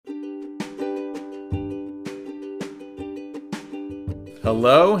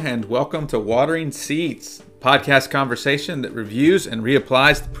Hello and welcome to Watering Seeds, podcast conversation that reviews and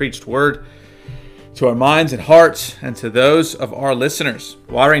reapplies the preached word to our minds and hearts and to those of our listeners.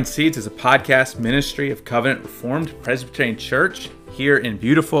 Watering Seeds is a podcast ministry of Covenant Reformed Presbyterian Church here in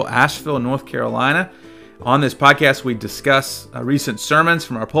beautiful Asheville, North Carolina. On this podcast, we discuss recent sermons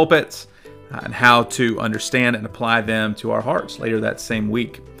from our pulpits and how to understand and apply them to our hearts later that same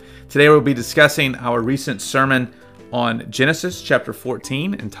week. Today, we'll be discussing our recent sermon on Genesis chapter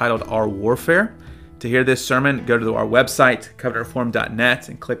 14, entitled Our Warfare. To hear this sermon, go to our website, covenantreformed.net,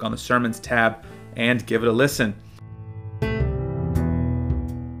 and click on the Sermons tab and give it a listen.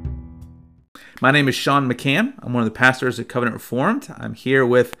 My name is Sean McCann. I'm one of the pastors at Covenant Reformed. I'm here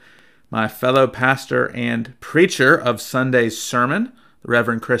with my fellow pastor and preacher of Sunday's sermon, the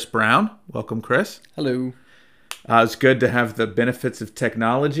Reverend Chris Brown. Welcome, Chris. Hello. It's good to have the benefits of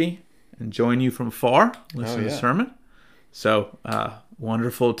technology and join you from afar, listen to the sermon. So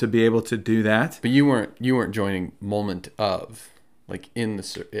wonderful to be able to do that. But you weren't joining moment of, like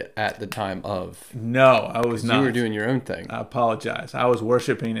at the time of. No, I was not. You were doing your own thing. I apologize. I was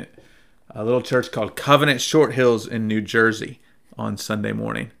worshiping at a little church called Covenant Short Hills in New Jersey on Sunday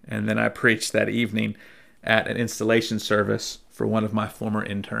morning, and then I preached that evening at an installation service for one of my former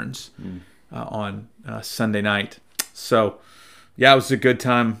interns on Sunday night. So, yeah, it was a good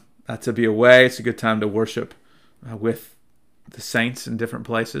time to be away. It's a good time to worship with the saints in different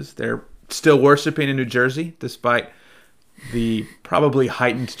places. They're still worshiping in New Jersey, despite the probably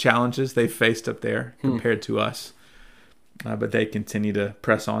heightened challenges they faced up there compared to us. But they continue to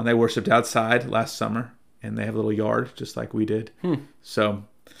press on. They worshiped outside last summer, and they have a little yard just like we did. So,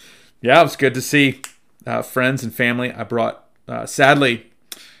 yeah, it was good to see friends and family. I brought, sadly,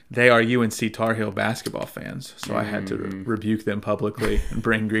 they are UNC Tar Heel basketball fans, so I had to rebuke them publicly and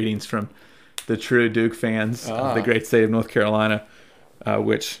bring greetings from the true Duke fans of the great state of North Carolina,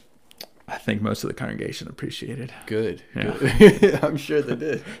 which I think most of the congregation appreciated. Good. Yeah. Good. I'm sure they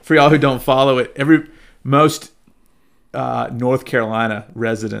did. For y'all who don't follow it, most North Carolina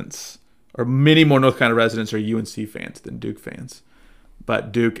residents, or many more North Carolina residents, are UNC fans than Duke fans.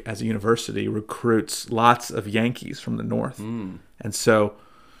 But Duke, as a university, recruits lots of Yankees from the north. And so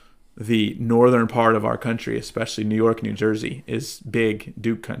the northern part of our country, especially New York, New Jersey, is big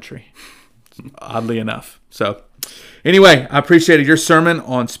Duke country, oddly enough. So anyway, I appreciated your sermon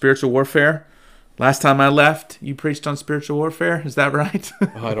on spiritual warfare. Last time I left, you preached on spiritual warfare. Is that right?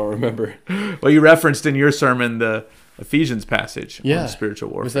 I don't remember. Well, you referenced in your sermon the Ephesians passage on spiritual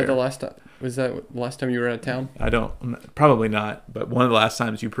warfare. Was that the last time? Was that the last time you were out of town? I don't, probably not, but one of the last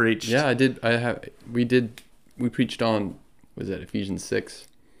times you preached. Yeah, I did. We preached on, was that Ephesians 6?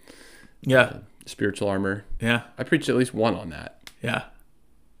 Yeah. Spiritual armor. Yeah. I preached at least one on that. Yeah.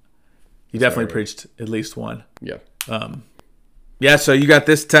 You definitely preached at least one. Yeah. Yeah, so you got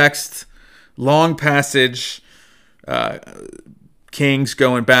this text, long passage, Kings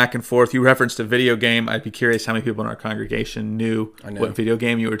going back and forth. You referenced a video game. I'd be curious how many people in our congregation knew what video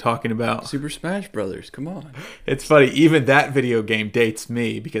game you were talking about. Super Smash Brothers, come on. It's funny, even that video game dates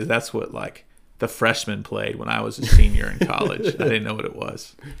me because that's what the freshmen played when I was a senior in college. I didn't know what it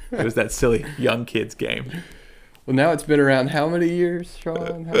was. It was that silly young kids game. Well, now it's been around how many years,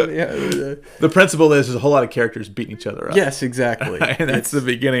 Sean? The principle is there's a whole lot of characters beating each other up. Yes, exactly. And that's the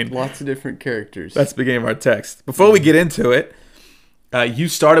beginning. Lots of different characters. That's the beginning of our text. Before we get into it, you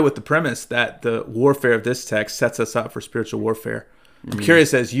started with the premise that the warfare of this text sets us up for spiritual warfare. I'm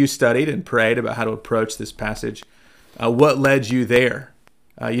curious, as you studied and prayed about how to approach this passage, what led you there?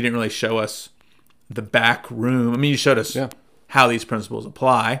 You didn't really show us the back room. I mean, you showed us how these principles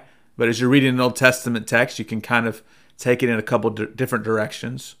apply, but as you're reading an Old Testament text, you can kind of take it in a couple different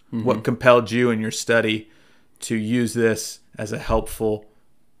directions. What compelled you in your study to use this as a helpful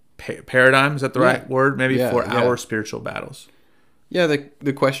paradigm? Is that the right word? Maybe for our spiritual battles. Yeah,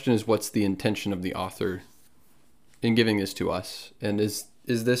 the question is, what's the intention of the author in giving this to us? And is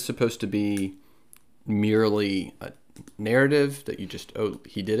this supposed to be merely a narrative that you just,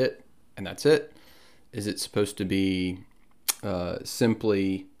 he did it, and that's it? Is it supposed to be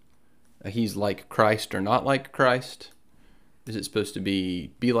simply he's like Christ or not like Christ? Is it supposed to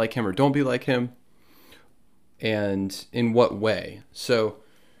be like him or don't be like him? And in what way? So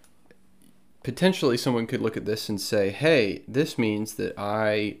potentially someone could look at this and say, hey, this means that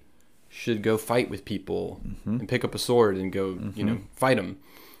I should go fight with people and pick up a sword and go, fight them.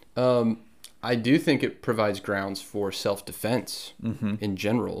 I do think it provides grounds for self-defense in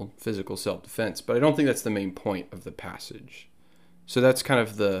general, physical self-defense, but I don't think that's the main point of the passage. So that's kind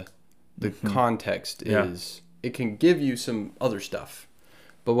of the context is it can give you some other stuff,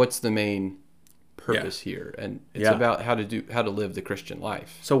 but what's the main purpose here, and it's Yeah. about how to live the Christian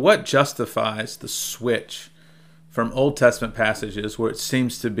life. So what justifies the switch from Old Testament passages where it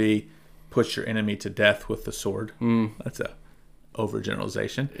seems to be put your enemy to death with the sword? That's a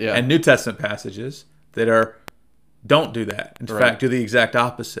overgeneralization. Yeah. And New Testament passages that are don't do that. In fact, do the exact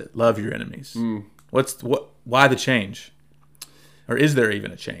opposite. Love your enemies. Why the change? Or is there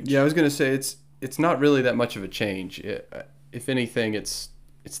even a change? Yeah, I was going to say it's not really that much of a change. If anything, it's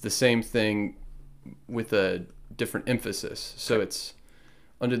the same thing with a different emphasis. So it's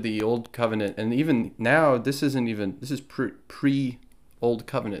under the Old Covenant, and even now, this is pre-Old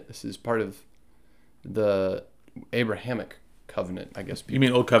Covenant. This is part of the Abrahamic covenant, I guess. You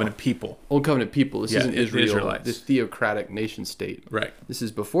mean Old Covenant people? Old Covenant people. This isn't the Israel, Israelites. this theocratic nation state. Right. This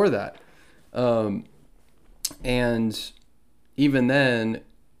is before that. And even then,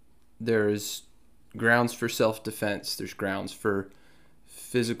 there's grounds for self-defense. There's grounds for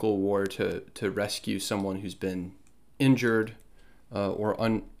physical war to rescue someone who's been injured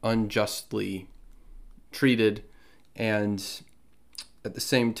or unjustly treated. And at the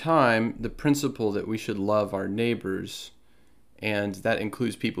same time, the principle that we should love our neighbors, and that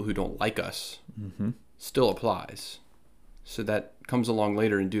includes people who don't like us, still applies. So that comes along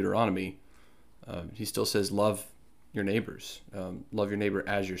later in Deuteronomy. He still says, love your neighbors. Love your neighbor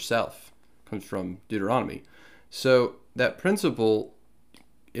as yourself. Comes from Deuteronomy. So that principle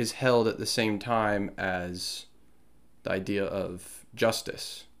is held at the same time as the idea of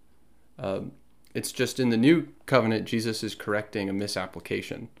justice. It's just in the new covenant, Jesus is correcting a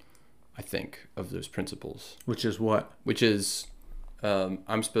misapplication, I think, of those principles. Which is what? Which is,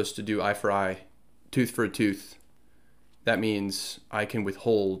 I'm supposed to do eye for eye, tooth for a tooth. That means I can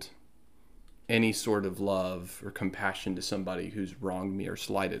withhold any sort of love or compassion to somebody who's wronged me or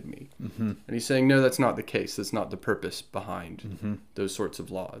slighted me. And he's saying, no, that's not the case. That's not the purpose behind those sorts of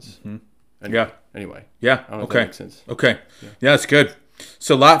laws. Anyway. Yeah. I don't know if that makes sense. Okay. Yeah, that's good.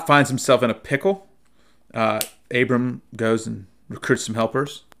 So Lot finds himself in a pickle. Abram goes and recruits some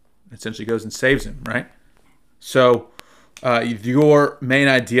helpers. Essentially goes and saves him, right? So your main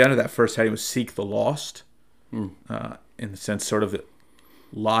idea under that first heading was seek the lost. In the sense sort of that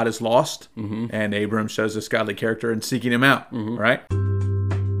Lot is lost, and Abram shows this godly character in seeking him out, right?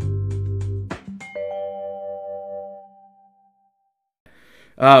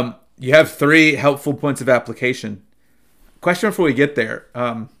 You have 3 helpful points of application. Question before we get there.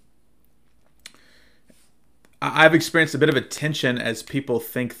 I've experienced a bit of a tension as people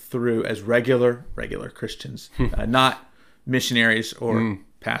think through, as regular Christians, not missionaries or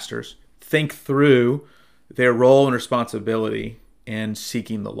pastors, think through their role and responsibility in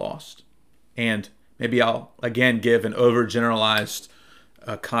seeking the lost. And maybe I'll, again, give an overgeneralized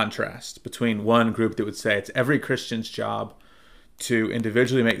contrast between one group that would say it's every Christian's job to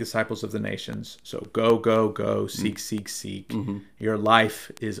individually make disciples of the nations. So go, seek. Your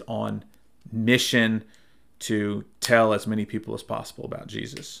life is on mission to tell as many people as possible about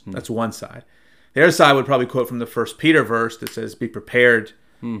Jesus. That's one side. The other side would probably quote from the 1 Peter verse that says, be prepared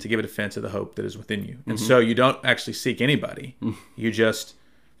to give a defense of the hope that is within you. And so you don't actually seek anybody. You just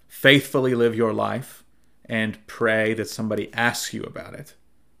faithfully live your life and pray that somebody asks you about it.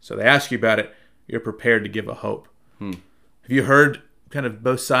 So they ask you about it, you're prepared to give a hope. Have you heard kind of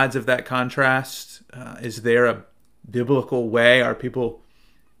both sides of that contrast? Is there a biblical way our people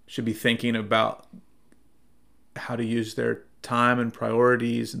should be thinking about how to use their time and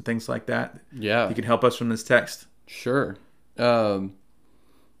priorities and things like that? Yeah. You can help us from this text. Sure.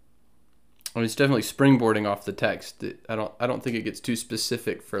 It's definitely springboarding off the text. I don't think it gets too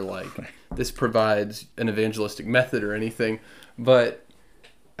specific for like this provides an evangelistic method or anything, but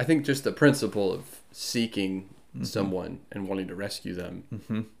I think just the principle of seeking someone and wanting to rescue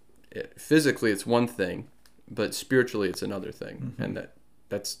them. Physically, it's one thing, but spiritually, it's another thing, and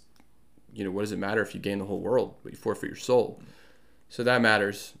that's what does it matter if you gain the whole world but you forfeit your soul? So that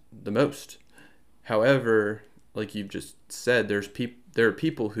matters the most. However, like you've just said, there are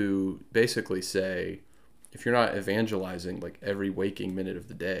people who basically say, if you're not evangelizing like every waking minute of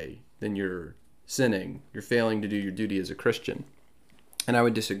the day, then you're sinning. You're failing to do your duty as a Christian. And I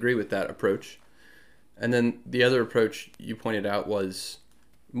would disagree with that approach. And then the other approach you pointed out was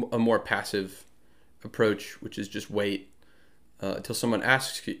a more passive approach, which is just wait until someone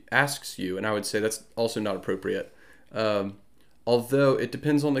asks you. And I would say that's also not appropriate. Although it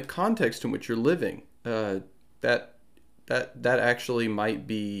depends on the context in which you're living. That actually might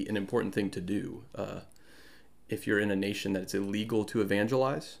be an important thing to do if you're in a nation that it's illegal to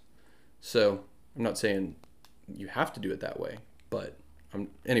evangelize. So I'm not saying you have to do it that way, but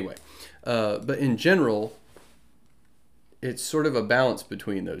anyway. But in general, it's sort of a balance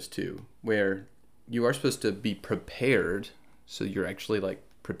between those two, where you are supposed to be prepared. So you're actually like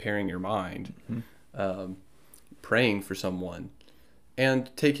preparing your mind, praying for someone,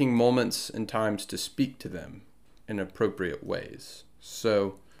 and taking moments and times to speak to them in appropriate ways.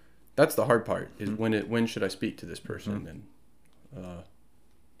 So that's the hard part, is when should I speak to this person, and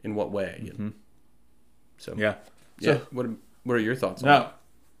in what way? And so Yeah. yeah. So What are your thoughts on no, that?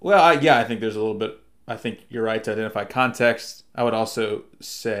 well, I think there's a little bit. I think you're right to identify context. I would also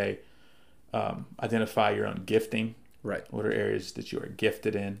say identify your own gifting. Right. What are areas that you are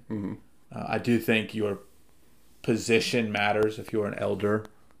gifted in? I do think your position matters if you're an elder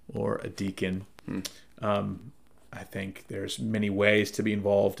or a deacon. I think there's many ways to be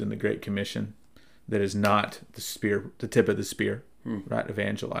involved in the Great Commission that is not the tip of the spear, right?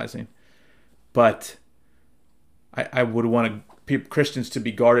 Evangelizing. But I would want Christians to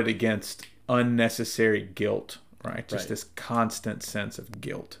be guarded against unnecessary guilt, right? Just this constant sense of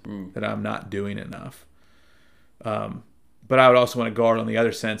guilt that I'm not doing enough. But I would also want to guard on the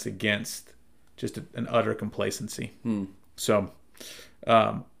other sense against just an utter complacency. So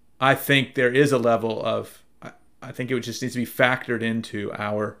I think there is a level of, I think it would just needs to be factored into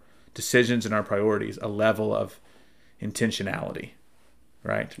our decisions and our priorities, a level of intentionality,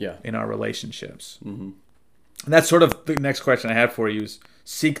 right? Yeah. In our relationships. And that's sort of the next question I had for you is,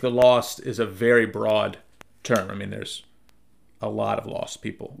 seek the lost is a very broad term. I mean, there's a lot of lost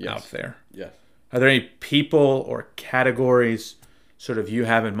people out there. Yeah. Are there any people or categories sort of you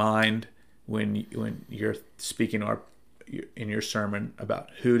have in mind when you're speaking or in your sermon about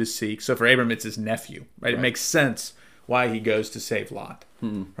who to seek? So for Abram, it's his nephew, right? It makes sense why he goes to save Lot,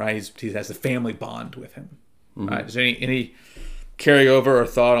 right? He has a family bond with him. Right? Is there any carryover or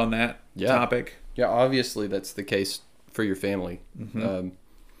thought on that topic? Yeah, obviously that's the case for your family.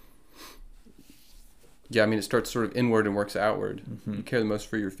 Yeah, I mean, it starts sort of inward and works outward. You care the most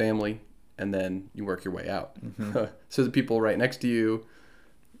for your family, and then you work your way out. So the people right next to you,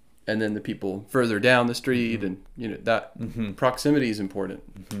 and then the people further down the street, and that proximity is important.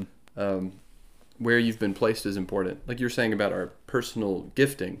 Where you've been placed is important. Like you're saying about our personal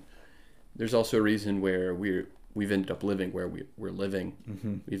gifting, there's also a reason where we've ended up living where we're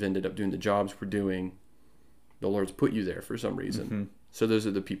living. We've ended up doing the jobs we're doing. The Lord's put you there for some reason. So those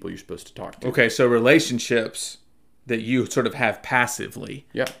are the people you're supposed to talk to. Okay, so relationships that you sort of have passively.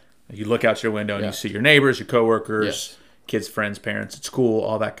 Yeah. You look out your window and you see your neighbors, your coworkers, Yes. kids, friends, parents at school,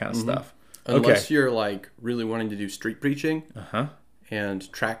 all that kind of stuff. Unless you're like really wanting to do street preaching Uh-huh. and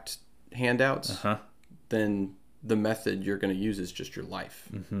tract handouts, Uh-huh. then the method you're going to use is just your life.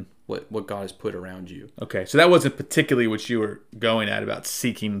 What God has put around you. Okay, so that wasn't particularly what you were going at about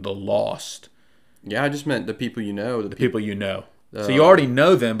seeking the lost, Yeah, I just meant the people you know. The people you know. So you already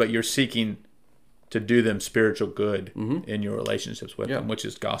know them, but you're seeking to do them spiritual good in your relationships with them, which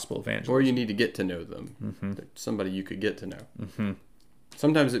is gospel evangelism. Or you need to get to know them. Somebody you could get to know.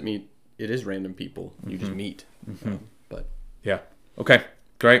 Sometimes it is random people you just meet. But Yeah. Okay.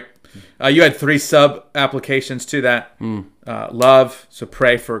 Great. You had 3 sub applications to that. Love. So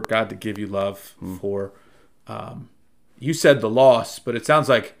pray for God to give you love for. You said the lost, but it sounds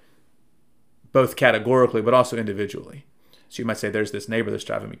like both categorically, but also individually. So you might say, "There's this neighbor that's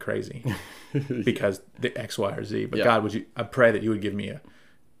driving me crazy because the X, Y, or Z." But God, I pray that you would give me a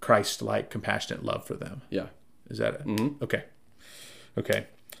Christ-like, compassionate love for them. yeah. Is that it? Okay. Okay.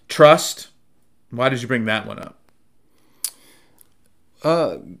 Trust. Why did you bring that one up?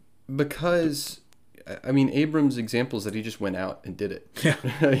 Because, I mean, Abram's example is that he just went out and did it.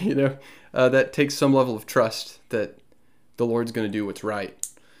 Yeah. That takes some level of trust that the Lord's going to do what's right.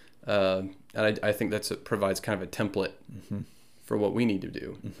 And I think provides kind of a template for what we need to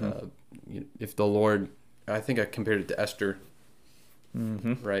do. If the Lord, I think I compared it to Esther,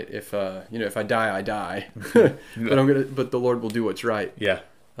 right? If I die, I die, but the Lord will do what's right. Yeah.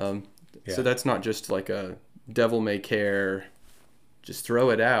 So that's not just like a devil may care, just throw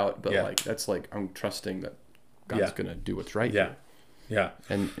it out, but that's like I'm trusting that God's going to do what's right. Yeah. Here. Yeah.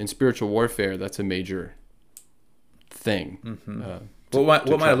 And in spiritual warfare, that's a major thing. What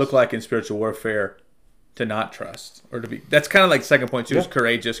might it look like in spiritual warfare to not trust or to be? That's kind of like second point too. Is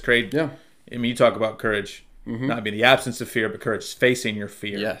courageous. Courage. Yeah. I mean, you talk about courage, not being the absence of fear, but courage facing your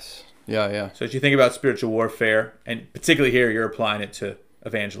fear. Yes. Yeah. So as you think about spiritual warfare, and particularly here, you're applying it to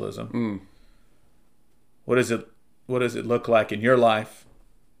evangelism. What does it look like in your life,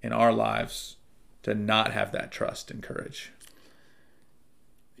 in our lives, to not have that trust and courage?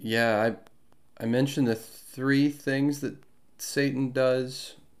 Yeah, I mentioned the 3 things that Satan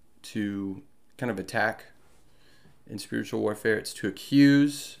does to kind of attack in spiritual warfare. It's to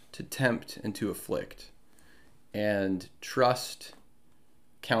accuse, to tempt, and to afflict. And trust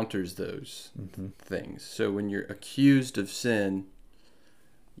counters those things. So when you're accused of sin,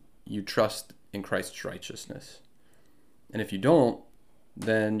 you trust in Christ's righteousness. And if you don't,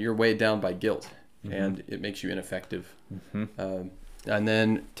 then you're weighed down by guilt, and it makes you ineffective. And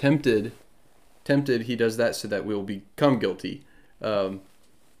then tempted, he does that so that we'll become guilty. And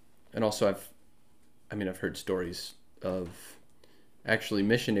also I've heard stories of actually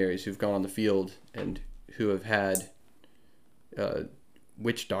missionaries who've gone on the field and who have had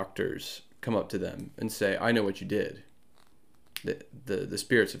witch doctors come up to them and say, I know what you did. The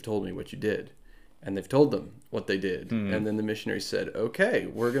spirits have told me what you did. And they've told them what they did. And then the missionaries said, okay,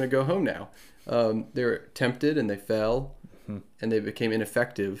 we're going to go home now. They were tempted and they fell and they became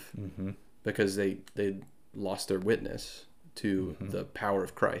ineffective because they lost their witness to the power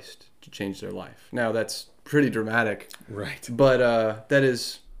of Christ to change their life. Now, that's pretty dramatic. Right. But that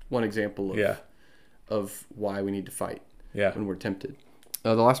is one example Yeah. of why we need to fight Yeah. when we're tempted.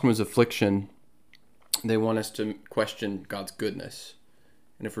 The last one was affliction. They want us to question God's goodness.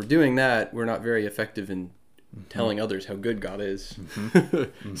 And if we're doing that, we're not very effective in telling others how good God is.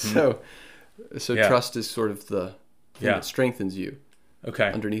 So Yeah. trust is sort of the thing Yeah. that strengthens you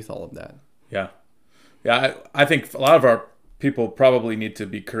Okay. underneath all of that. Yeah. Yeah. I think a lot of our people probably need to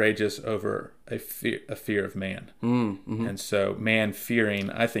be courageous over a fear of man. And so man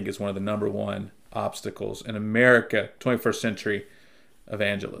fearing, I think, is one of the number one obstacles in America, 21st century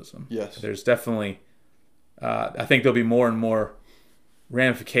evangelism. Yes. There's definitely, I think there'll be more and more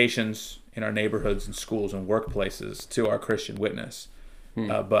ramifications in our neighborhoods and schools and workplaces to our Christian witness.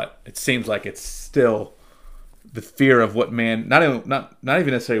 But it seems like it's still the fear of what man, not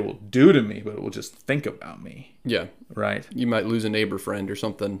even necessarily will do to me, but it will just think about me. Yeah. Right. You might lose a neighbor friend or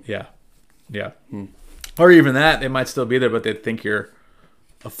something. Yeah. Yeah. Or even that, they might still be there, but they'd think you're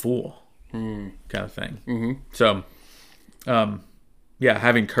a fool kind of thing. So, yeah,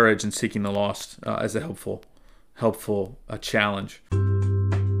 having courage and seeking the lost is a helpful challenge.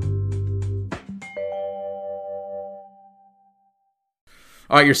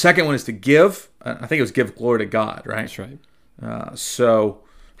 All right, your second one is to give. I think it was give glory to God, right? That's right. So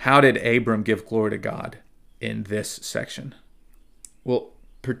how did Abram give glory to God in this section? Well,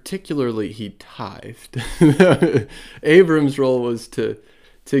 particularly he tithed. Abram's role was to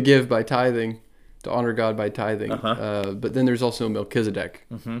give by tithing, to honor God by tithing. But then there's also Melchizedek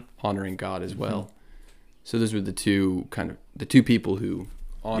honoring God as well. So those were the two people who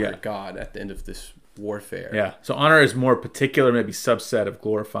honored God at the end of this warfare. Yeah. So honor is more particular, maybe subset of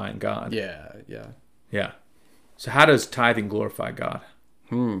glorifying God. Yeah. Yeah. So how does tithing glorify God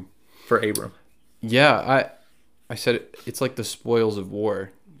for Abram? Yeah, I said it's like the spoils of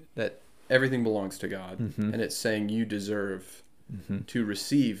war, that everything belongs to God, and it's saying you deserve to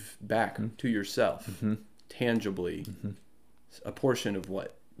receive back to yourself tangibly a portion of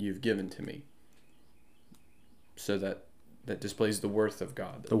what you've given to me. So that displays the worth of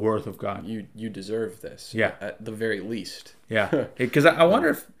God. The worth of God. You deserve this. Yeah. At the very least. Yeah. Because I wonder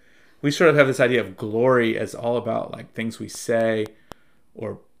if we sort of have this idea of glory as all about like things we say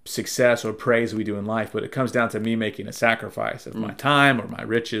or success or praise we do in life, but it comes down to me making a sacrifice of my time or my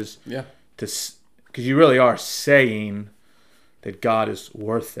riches. Yeah. Because you really are saying that God is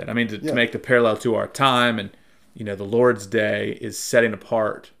worth it. I mean, to make the parallel to our time, and the Lord's Day is setting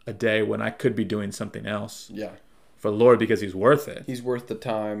apart a day when I could be doing something else. Yeah. For the Lord, because He's worth it. He's worth the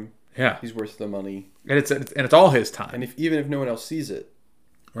time. Yeah. He's worth the money. And it's all His time. And even if no one else sees it,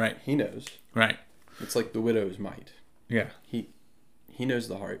 right. He knows. Right. It's like the widow's mite. Yeah. He knows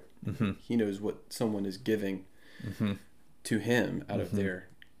the heart. He knows what someone is giving to Him out of their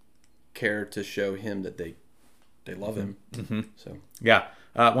care to show Him that they love Him. So yeah,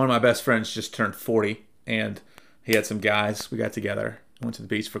 one of my best friends just turned 40, and he had some guys. We got together, went to the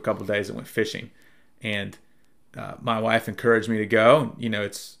beach for a couple of days, and went fishing. And my wife encouraged me to go.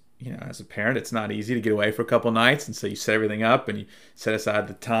 It's as a parent, it's not easy to get away for a couple of nights, and so you set everything up and you set aside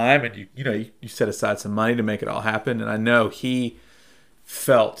the time, and you set aside some money to make it all happen. And I know he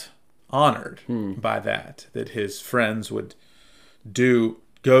felt honored by that his friends would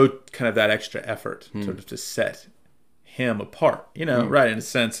go kind of that extra effort sort of to set him apart, right, in a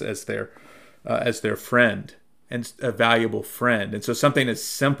sense as their friend and a valuable friend. And so something as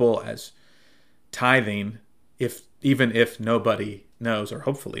simple as tithing, even if nobody knows, or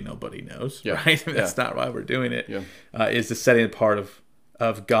hopefully nobody knows, right? That's not why we're doing it. Is the setting apart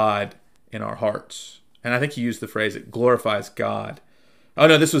of God in our hearts. And I think you used the phrase, it glorifies God. Oh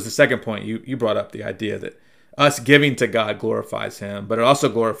no, this was the second point. You brought up the idea that us giving to God glorifies Him, but it also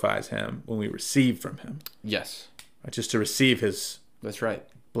glorifies Him when we receive from Him. Yes. Just to receive His That's right.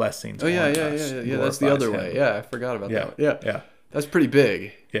 blessings. Oh yeah. That's the other way. Yeah, I forgot about that. Yeah. That's pretty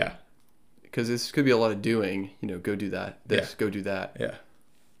big, Yeah. because this could be a lot of doing. Go do that. Go do that. Yeah.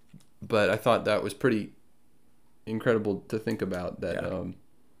 But I thought that was pretty incredible to think about. That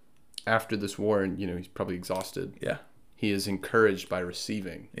after this war, and he's probably exhausted. Yeah. He is encouraged by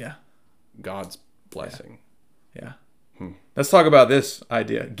receiving Yeah. God's blessing. Yeah. Let's talk about this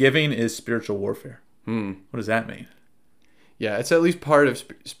idea. Giving is spiritual warfare. Hmm. What does that mean? Yeah, it's at least part of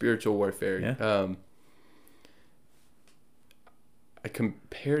spiritual warfare. Yeah. I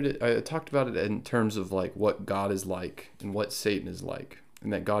compared it. I talked about it in terms of like what God is like and what Satan is like,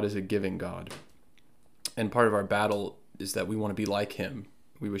 and that God is a giving God. And part of our battle is that we want to be like Him.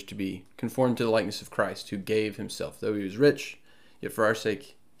 We wish to be conformed to the likeness of Christ, who gave Himself, though He was rich, yet for our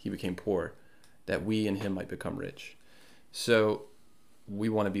sake He became poor, that we in Him might become rich. So we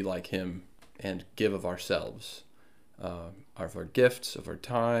want to be like Him and give of ourselves, of our gifts, of our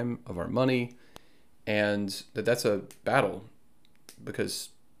time, of our money, and that's a battle, because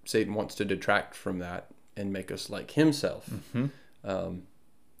Satan wants to detract from that and make us like himself. Mm-hmm.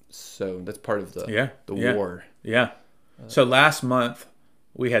 So that's part of the war. Yeah. So last month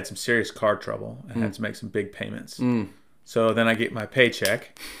we had some serious car trouble and had to make some big payments. So then I get my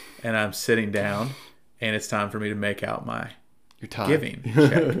paycheck and I'm sitting down and it's time for me to make out my Your time. giving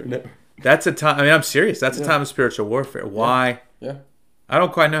check. No. That's a time. I mean, I'm serious. That's a time of spiritual warfare. Why? Yeah. I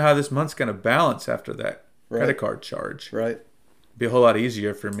don't quite know how this month's going to balance after that credit card charge. Right. It'd be a whole lot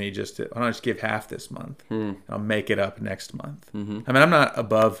easier for me just to, why don't I just give half this month? I'll make it up next month. I mean, I'm not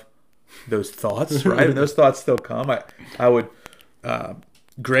above those thoughts, right? And those thoughts still come. I would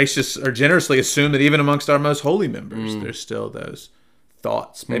gracious or generously assume that even amongst our most holy members, there's still those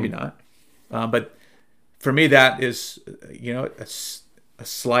thoughts. Maybe not. But for me, that is, a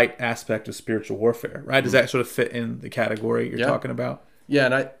slight aspect of spiritual warfare, right? Does that sort of fit in the category you're talking about? Yeah,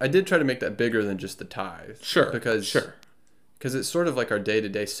 and I did try to make that bigger than just the tithe. Sure. Because it's sort of like our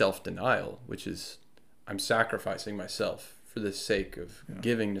day-to-day self-denial, which is I'm sacrificing myself for the sake of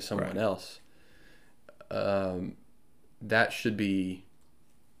giving to someone else. That should be,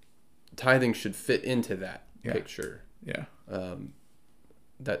 tithing should fit into that picture. Yeah.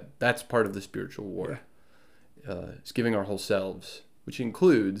 That's part of the spiritual war. It's giving our whole selves, which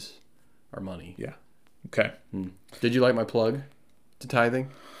includes our money. Yeah. Okay. Did you like my plug to tithing?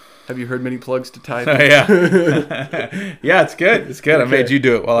 Have you heard many plugs to tithing? Yeah. Yeah, it's good. It's good. Okay. I made you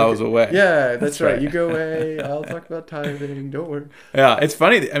do it while I was away. Yeah, that's right. You go away. I'll talk about tithing. Don't worry. Yeah, it's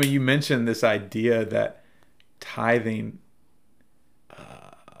funny. I mean, you mentioned this idea that tithing,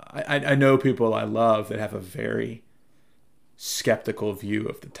 I know people I love that have a very skeptical view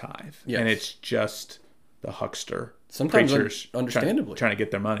of the tithe. Yes. And it's just the huckster. Sometimes preachers understandably. Trying to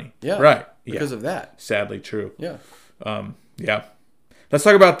get their money. Yeah. Right. Because of that. Sadly true. Yeah. Yeah. Let's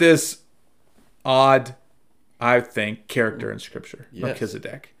talk about this odd, I think, character in Scripture,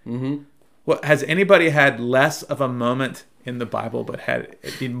 Melchizedek. Mm-hmm. Well, has anybody had less of a moment in the Bible but had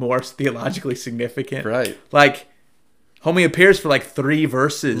it been more theologically significant? Right. Like, homie appears for like 3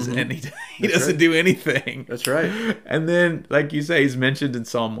 verses and he doesn't do anything. That's right. And then, like you say, he's mentioned in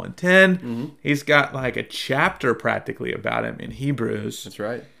Psalm 110. He's got like a chapter practically about him in Hebrews. That's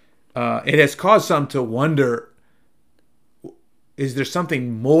right. It has caused some to wonder, is there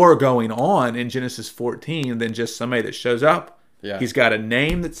something more going on in Genesis 14 than just somebody that shows up? Yeah. He's got a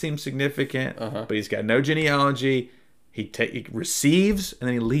name that seems significant, but he's got no genealogy. He receives and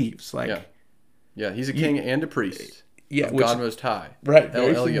then he leaves. Like, yeah, he's a king and a priest. Yeah, of God Most High. Right,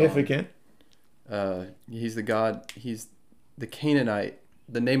 very significant. He's the God. He's the Canaanite.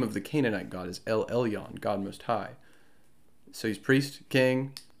 The name of the Canaanite God is El Elyon, God Most High. So he's priest,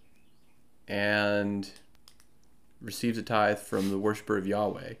 king, and receives a tithe from the worshiper of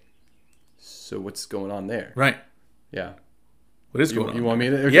Yahweh. So what's going on there? Right. Yeah. What is going on? You want me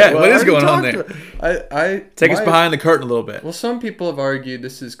to? Okay, yeah. What is going on there? Take us behind the curtain a little bit. Well, some people have argued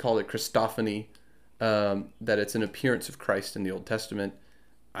this is called a Christophany, that it's an appearance of Christ in the Old Testament.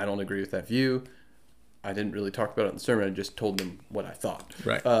 I don't agree with that view. I didn't really talk about it in the sermon. I just told them what I thought.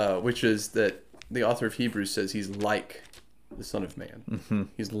 Right. Which is that the author of Hebrews says he's like the Son of Man.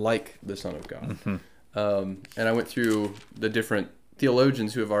 He's like the Son of God. And I went through the different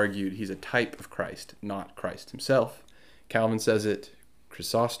theologians who have argued he's a type of Christ, not Christ himself. Calvin says it.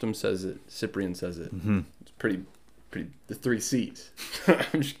 Chrysostom says it. Cyprian says it. It's pretty. The 3 C's.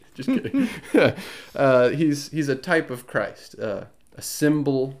 I'm just kidding. He's a type of Christ, a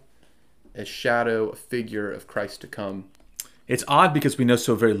symbol, a shadow, a figure of Christ to come. It's odd because we know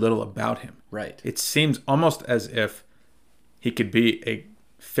so very little about him. Right. It seems almost as if he could be a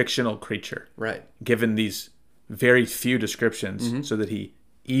fictional creature. Right. Given these very few descriptions so that he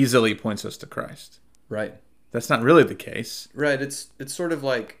easily points us to Christ. Right. that's not really the case. Right. It's sort of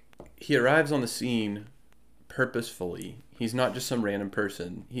like he arrives on the scene purposefully. He's not just some random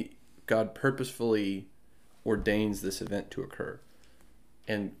person. God purposefully ordains this event to occur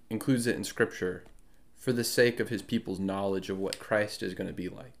and includes it in Scripture for the sake of his people's knowledge of what Christ is going to be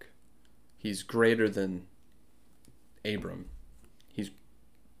like. He's greater than Abram. He's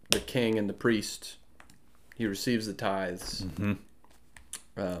the king and the priest. He receives the tithes.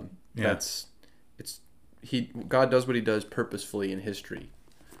 God does what he does purposefully in history.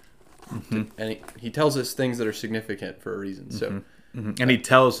 And he tells us things that are significant for a reason. So, And he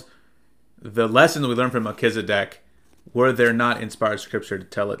tells the lessons we learn from Melchizedek, were there not inspired Scripture to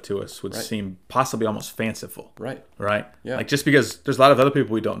tell it to us, would seem possibly almost fanciful. Right. Yeah. Like just because there's a lot of other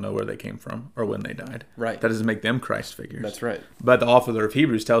people we don't know where they came from or when they died. Right. That doesn't make them Christ figures. That's right. But the author of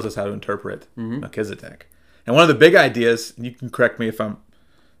Hebrews tells us how to interpret Melchizedek. And one of the big ideas, and you can correct me if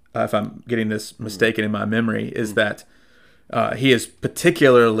I'm getting this mistaken in my memory, is that he is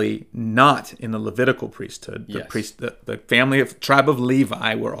particularly not in the Levitical priesthood, the family tribe of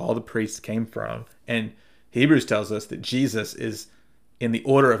Levi, where all the priests came from. And Hebrews tells us that Jesus is in the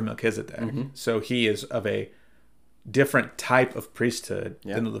order of Melchizedek. So he is of a different type of priesthood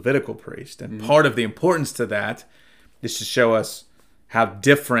than the Levitical priest. And part of the importance to that is to show us how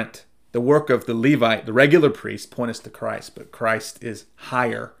different the work of the Levite, the regular priest, point us to Christ. But Christ is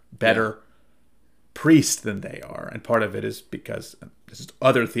higher, better priest than they are. And part of it is because this is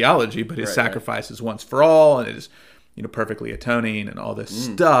other theology, but his sacrifice is once for all, and it is perfectly atoning and all this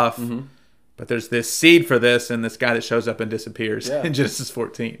stuff. But there's this seed for this, and this guy that shows up and disappears in Genesis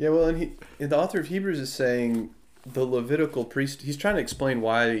 14. Yeah, well, and the author of Hebrews is saying the Levitical priest, he's trying to explain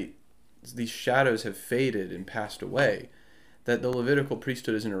why these shadows have faded and passed away, that the Levitical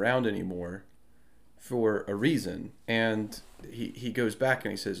priesthood isn't around anymore for a reason. And he goes back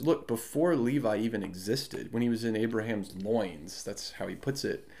and he says, look, before Levi even existed, when he was in Abraham's loins, that's how he puts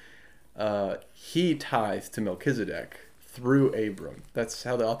it, he tithed to Melchizedek through Abram. That's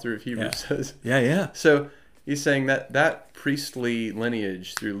how the author of Hebrews says. So he's saying that priestly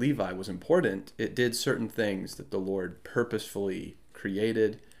lineage through Levi was important. It did certain things that the Lord purposefully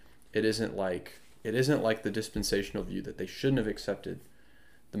created. It isn't like the dispensational view that they shouldn't have accepted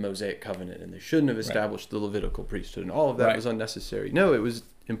the Mosaic covenant and they shouldn't have established the Levitical priesthood, and all of that was unnecessary. No, it was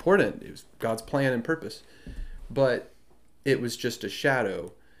important. It was God's plan and purpose. But it was just a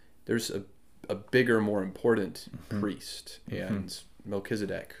shadow. There's a bigger, more important priest, and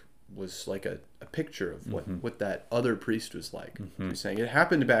Melchizedek was like a picture of what that other priest was like. He was saying it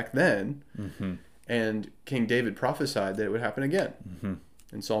happened back then, and King David prophesied that it would happen again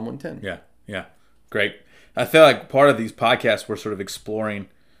in Psalm 110. Yeah. Great. I feel like part of these podcasts we're sort of exploring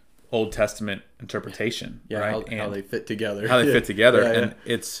Old Testament interpretation, right? How they fit together. And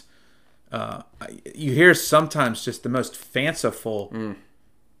it's you hear sometimes just the most fanciful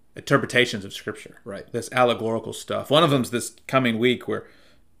interpretations of Scripture, right? This allegorical stuff. One of them's this coming week where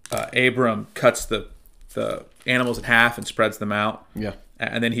Abram cuts the animals in half and spreads them out.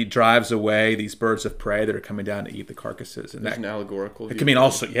 And then he drives away these birds of prey that are coming down to eat the carcasses. And that's an allegorical view. It can mean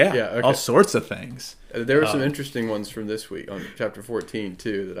also, all sorts of things. There were some interesting ones from this week on chapter 14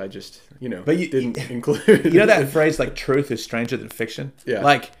 too that I just, didn't include. You know that phrase like truth is stranger than fiction? Yeah.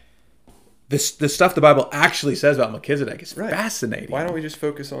 Like the stuff the Bible actually says about Melchizedek is fascinating. Why don't we just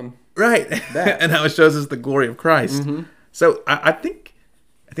focus on that? And how it shows us the glory of Christ. So I think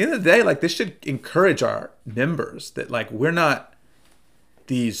at the end of the day, like this should encourage our members that like we're not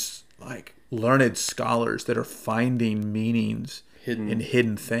these like learned scholars that are finding meanings in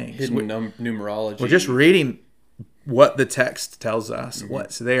hidden things. Hidden numerology. We're just reading what the text tells us,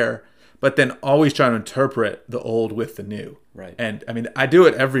 what's there, but then always trying to interpret the old with the new. Right. And I mean, I do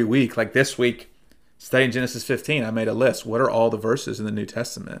it every week. Like this week, studying Genesis 15, I made a list. What are all the verses in the New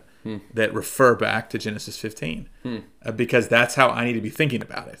Testament that refer back to Genesis 15? Because that's how I need to be thinking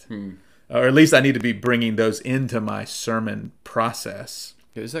about it. Or at least I need to be bringing those into my sermon process.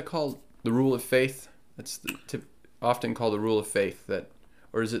 Is that called the rule of faith? That's often called the rule of faith.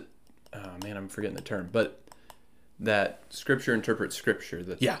 Or is it? Oh man, I'm forgetting the term. But that Scripture interprets Scripture.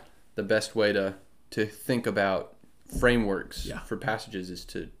 The best way to think about frameworks for passages is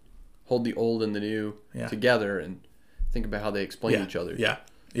to hold the old and the new together and think about how they explain each other.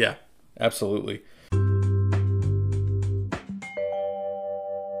 Yeah, absolutely.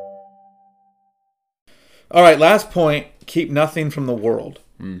 All right, last point, keep nothing from the world.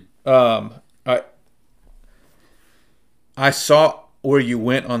 I saw where you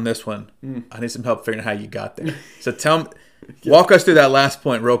went on this one. I need some help figuring out how you got there. So walk us through that last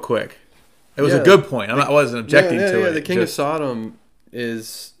point real quick. It was a good point. I wasn't objecting to it. The king of Sodom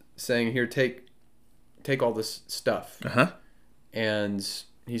is saying, here, take take all this stuff. Uh-huh. And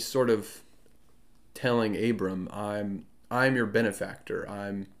he's sort of telling Abram, I'm your benefactor.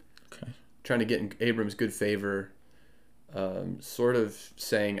 I'm trying to get in Abram's good favor, sort of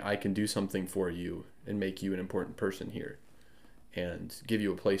saying I can do something for you and make you an important person here and give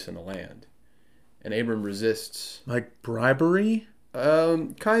you a place in the land. And Abram resists. Like bribery?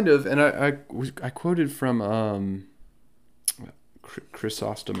 Kind of. And I quoted from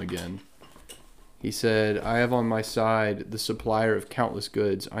Chrysostom again. He said, I have on my side the supplier of countless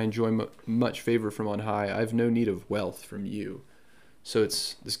goods. I enjoy much favor from on high. I have no need of wealth from you. So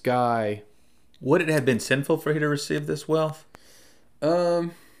it's this guy. Would it have been sinful for him to receive this wealth? I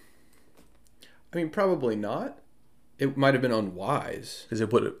mean, probably not. It might have been unwise. Because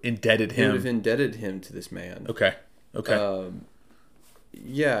it would have indebted him. It would have indebted him to this man. Okay.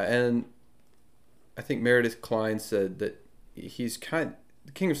 Yeah, and I think Meredith Klein said that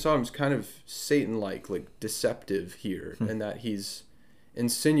the king of Sodom's kind of Satan-like, like deceptive here, in that he's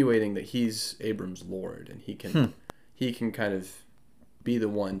insinuating that he's Abram's Lord, and he can kind of be the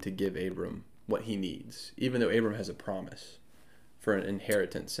one to give Abram what he needs, even though Abram has a promise for an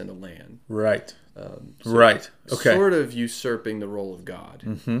inheritance and a land. Right. Right. Okay. Sort of usurping the role of God.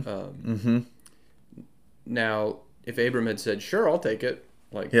 Now, if Abram had said, "Sure, I'll take it,"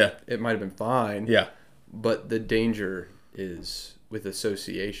 it might have been fine. Yeah. But the danger is with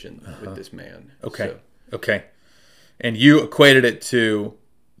association with this man. Okay. Okay. And you equated it to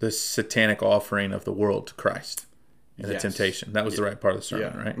the satanic offering of the world to Christ and the temptation. That was the right part of the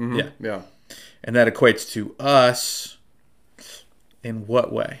sermon, right? Mm-hmm. Yeah. And that equates to us in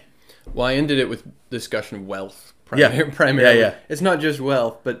what way? Well, I ended it with discussion of wealth Yeah, primarily. yeah. It's not just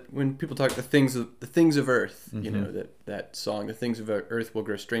wealth, but when people talk the things of earth, you know, that song, the things of earth will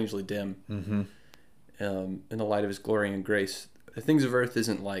grow strangely dim in the light of his glory and grace. The things of earth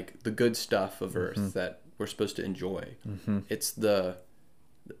isn't like the good stuff of earth that we're supposed to enjoy. It's the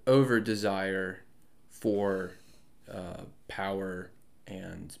over desire for power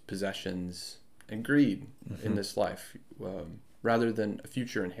and possessions and greed in this life, rather than a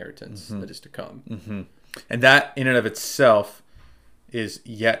future inheritance that is to come. And that in and of itself is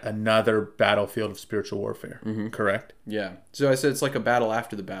yet another battlefield of spiritual warfare, correct? Yeah. So I said it's like a battle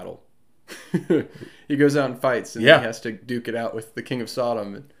after the battle. He goes out and fights, and he has to duke it out with the king of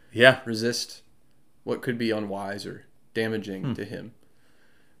Sodom and resist what could be unwise or damaging to him.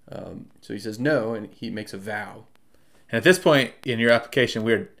 So he says no, and he makes a vow. And at this point in your application,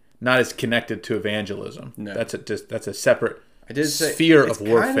 we're not as connected to evangelism. No. That's a separate sphere of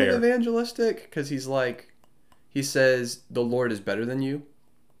warfare. It's kind of evangelistic because he says the Lord is better than you.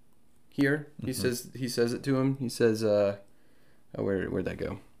 Here he says it to him. He says, where'd that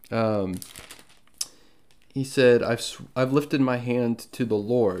go? He said, I've lifted my hand to the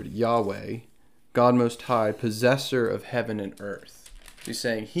Lord, Yahweh, God Most High, possessor of heaven and earth. He's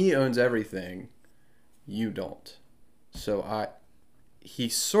saying he owns everything, you don't. So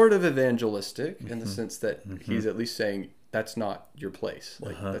he's sort of evangelistic in the sense that he's at least saying that's not your place.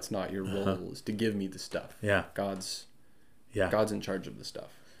 Like that's not your role, is to give me the stuff. Yeah. God's in charge of the stuff.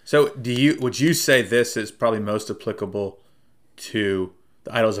 So would you say this is probably most applicable to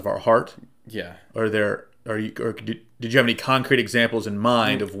the idols of our heart? Yeah. Did you have any concrete examples in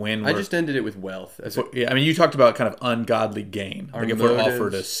mind of when I just ended it with wealth. I mean, you talked about kind of ungodly gain. Like if we're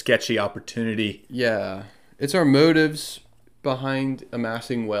offered a sketchy opportunity. Yeah. It's our motives behind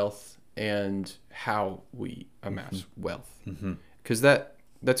amassing wealth and how we amass wealth. Because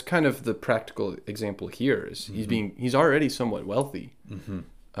that's kind of the practical example here is he's already somewhat wealthy,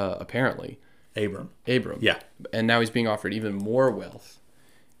 apparently. Abram. Yeah. And now he's being offered even more wealth,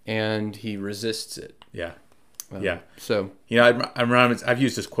 and he resists it. Yeah. So, I've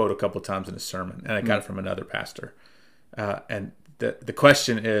used this quote a couple of times in a sermon, and I got it from another pastor. And the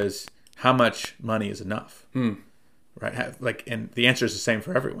question is, how much money is enough? Right? And the answer is the same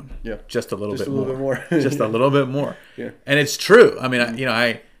for everyone. Yeah. Just a little bit more. Just a little bit more. Yeah. And it's true. I mean,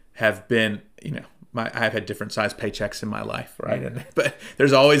 I have been, I've had different size paychecks in my life, right? But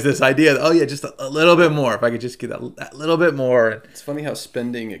there's always this idea that, just a little bit more. If I could just get that little bit more. It's funny how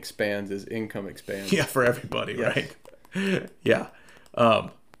spending expands as income expands. Yeah, for everybody, right? Yeah. It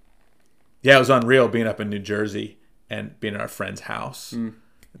was unreal being up in New Jersey and being at our friend's house.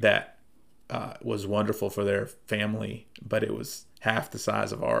 That was wonderful for their family, but it was half the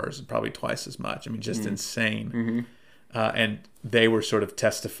size of ours and probably twice as much. I mean, just insane. And they were sort of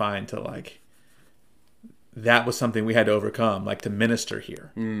testifying to that was something we had to overcome, to minister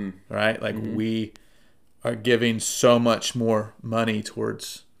here, right? We are giving so much more money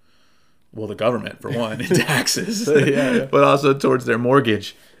towards, the government for one, in taxes, but also towards their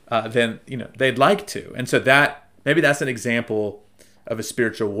mortgage. than they'd like to. And so maybe that's an example of a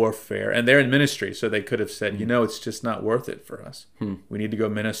spiritual warfare. And they're in ministry, so they could have said, it's just not worth it for us. We need to go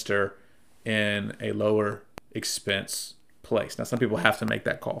minister in a lower expense place. Now, some people have to make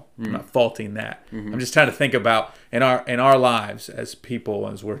that call. I'm not faulting that. I'm just trying to think about in our lives as people,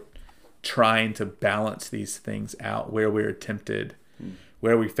 as we're trying to balance these things out, where we're tempted,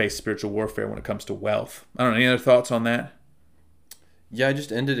 where we face spiritual warfare when it comes to wealth. I don't know. Any other thoughts on that? Yeah, I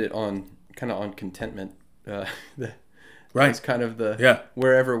just ended it on contentment. Right. It's kind of the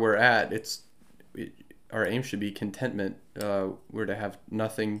wherever we're at. Our aim should be contentment. We're to have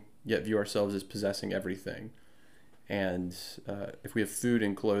nothing yet view ourselves as possessing everything. And if we have food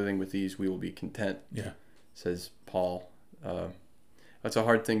and clothing with these, we will be content. Yeah, says Paul. That's a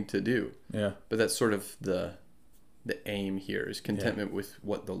hard thing to do. Yeah, but that's sort of the aim here is contentment with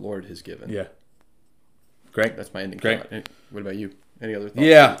what the Lord has given. Yeah, great. That's my ending Great. thought. What about you? Any other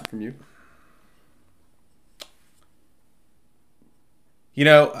thoughts from you?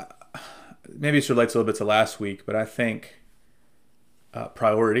 Maybe this relates a little bit to last week, but I think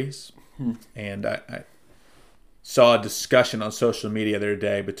priorities. And I saw a discussion on social media the other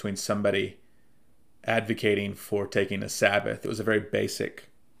day between somebody advocating for taking a Sabbath. It was a very basic,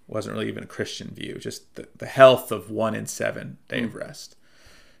 wasn't really even a Christian view, just the health of 1 in 7 day of rest.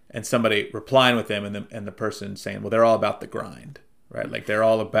 And somebody replying with them, and the person saying, well, they're all about the grind, right? Like they're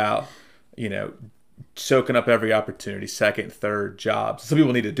all about, soaking up every opportunity, second, third jobs. Some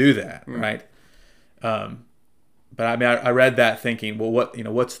people need to do that, right? But I mean, I read that thinking, well, what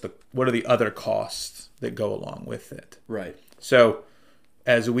are the other costs that go along with it? Right. So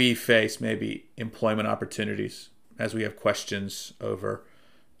as we face maybe employment opportunities, as we have questions over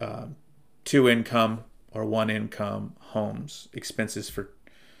 2 income or 1 income homes, expenses for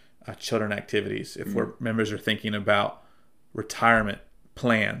children activities, if we're members are thinking about retirement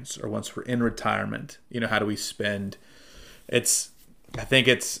plans, or once we're in retirement, how do we spend? I think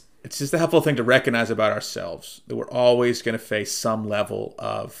it's just a helpful thing to recognize about ourselves, that we're always going to face some level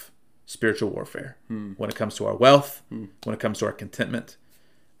of spiritual warfare when it comes to our wealth, when it comes to our contentment,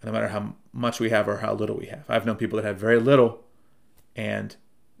 no matter how much we have or how little we have. I've known people that have very little, and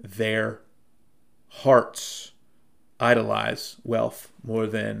their hearts idolize wealth more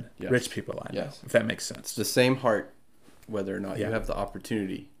than rich people I know, if that makes sense. It's the same heart, whether or not you have the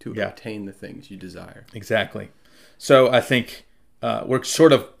opportunity to obtain the things you desire. Exactly. So I think we're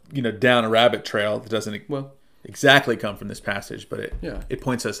sort of down a rabbit trail that doesn't exactly come from this passage, but it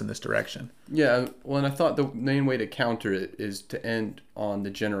points us in this direction. Yeah. Well, and I thought the main way to counter it is to end on the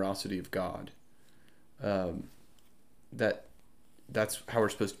generosity of God. That's how we're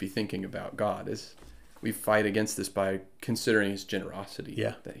supposed to be thinking about God. Is we fight against this by considering His generosity.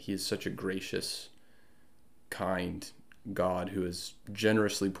 Yeah. That He is such a gracious, kind God who has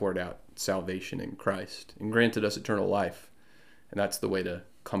generously poured out salvation in Christ and granted us eternal life. And that's the way to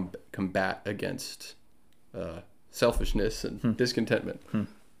combat against selfishness and discontentment.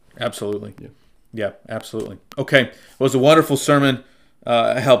 Absolutely. Yeah, absolutely. Okay. Well, it was a wonderful sermon.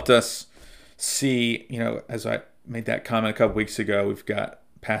 It helped us see, as I made that comment a couple weeks ago, we've got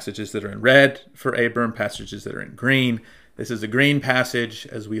passages that are in red for Abram, passages that are in green. This is a green passage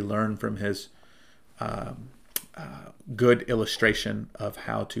as we learn from his good illustration of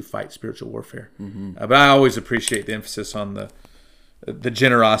how to fight spiritual warfare. But I always appreciate the emphasis on the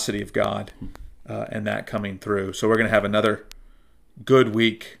generosity of God and that coming through. So we're going to have another good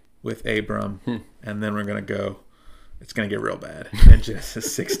week with Abram, and then we're going to go. It's going to get real bad in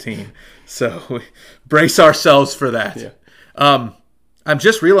Genesis 16. So we brace ourselves for that. Yeah. I'm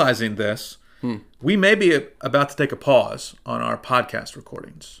just realizing this. We may be about to take a pause on our podcast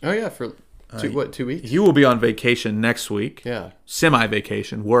recordings. Oh, yeah. For 2 weeks? You will be on vacation next week. Yeah.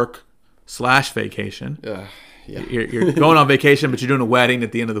 Semi-vacation, work/vacation. Yeah. You're going on vacation, but you're doing a wedding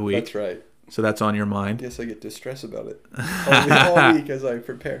at the end of the week. That's right. So that's on your mind. Yes, I get to stress about it all week as I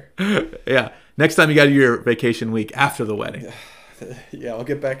prepare. Yeah. Next time you got your vacation week after the wedding. Yeah, I'll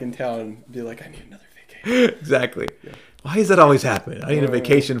get back in town and be like, I need another vacation. Exactly. Yeah. Why does that always happen? I need a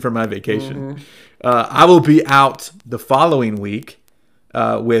vacation for my vacation. I will be out the following week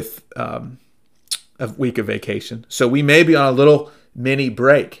with a week of vacation. So we may be on a little mini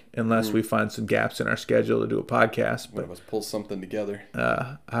break unless we find some gaps in our schedule to do a podcast. But let's pull something together.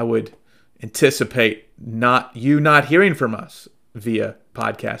 I would anticipate not hearing from us via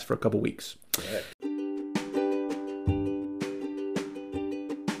podcast for a couple weeks. Right.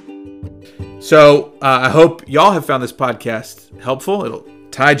 So I hope y'all have found this podcast helpful. It'll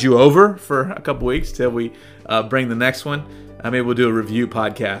tide you over for a couple weeks till we bring the next one. Maybe we'll do a review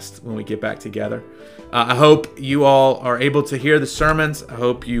podcast when we get back together. I hope you all are able to hear the sermons. I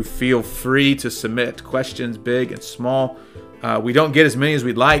hope you feel free to submit questions, big and small. We don't get as many as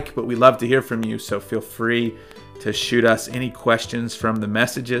we'd like, but we love to hear from you. So feel free to shoot us any questions from the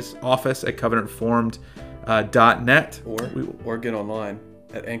messages office at covenantreformed.net. Or get online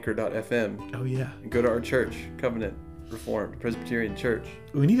at anchor.fm. Oh, yeah. And go to our church, Covenant Reformed Presbyterian Church.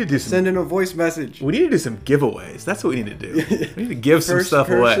 We need to do some... Send in a voice message. We need to do some giveaways. That's what we need to do. We need to give some stuff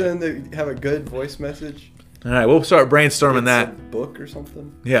away. First person that have a good voice message. All right, we'll start brainstorming that. Some book or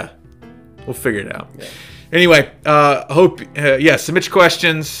something. Yeah, we'll figure it out. Yeah. Anyway, submit your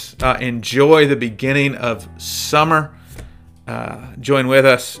questions. Enjoy the beginning of summer. Join with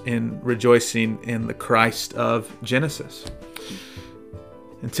us in rejoicing in the Christ of Genesis.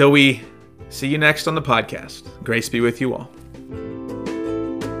 Until we see you next on the podcast, grace be with you all.